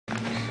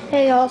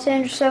Hey y'all, it's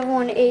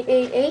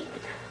Andrew71888.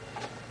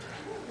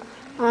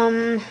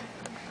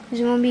 This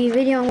is gonna be a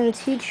video. I'm gonna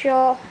teach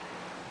y'all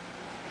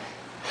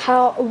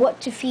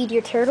what to feed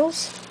your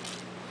turtles.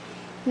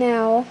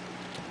 Now,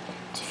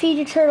 to feed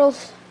your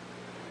turtles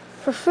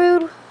for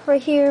food,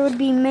 right here would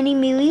be mini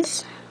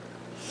mealies.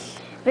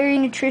 Very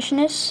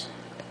nutritious.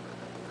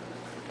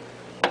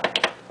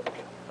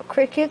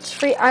 Crickets,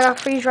 I got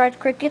freeze-dried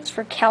crickets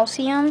for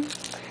calcium.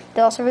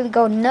 They also really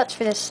go nuts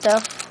for this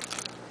stuff.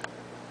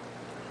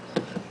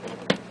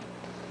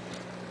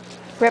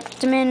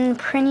 Reptimin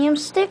premium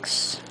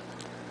sticks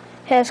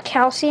has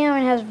calcium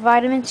and has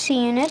vitamin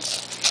C in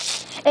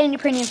it. Any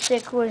premium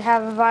stick would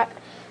have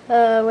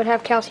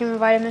calcium and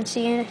vitamin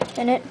C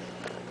in it.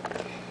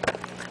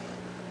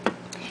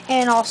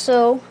 And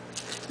also,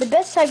 the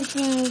best type of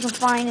thing you can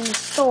find in the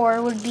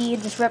store would be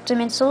this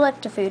Reptimin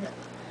Selecta-Food.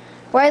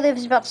 Where I live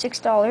is about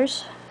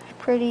 $6,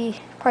 pretty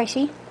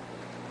pricey.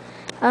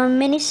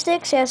 Mini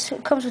sticks, yes,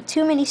 it comes with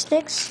 2 mini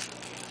sticks,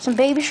 some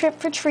baby shrimp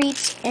for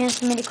treats, and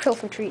some mini krill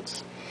for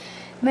treats.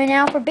 But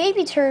now for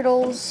baby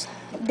turtles,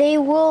 they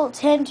will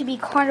tend to be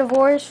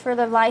carnivores for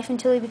their life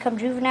until they become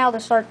juvenile. They'll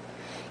start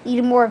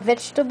eating more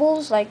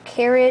vegetables like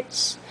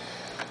carrots,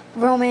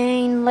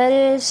 romaine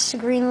lettuce,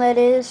 green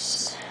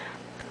lettuce.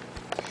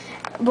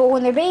 But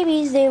when they're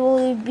babies, they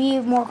will be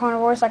more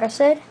carnivores, like I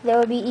said. They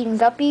will be eating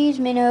guppies,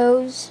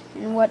 minnows,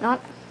 and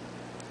whatnot.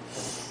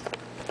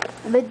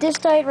 But this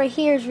diet right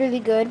here is really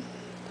good.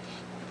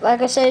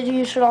 Like I said,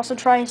 you should also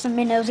try some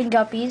minnows and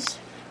guppies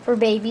for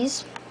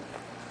babies.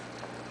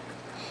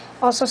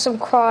 Also some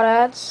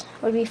crawdads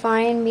would be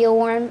fine,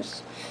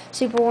 mealworms,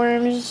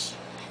 superworms,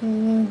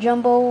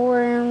 jumbo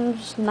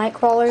worms, night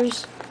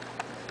crawlers.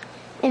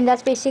 And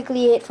that's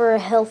basically it for a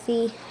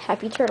healthy,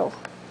 happy turtle.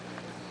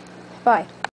 Bye.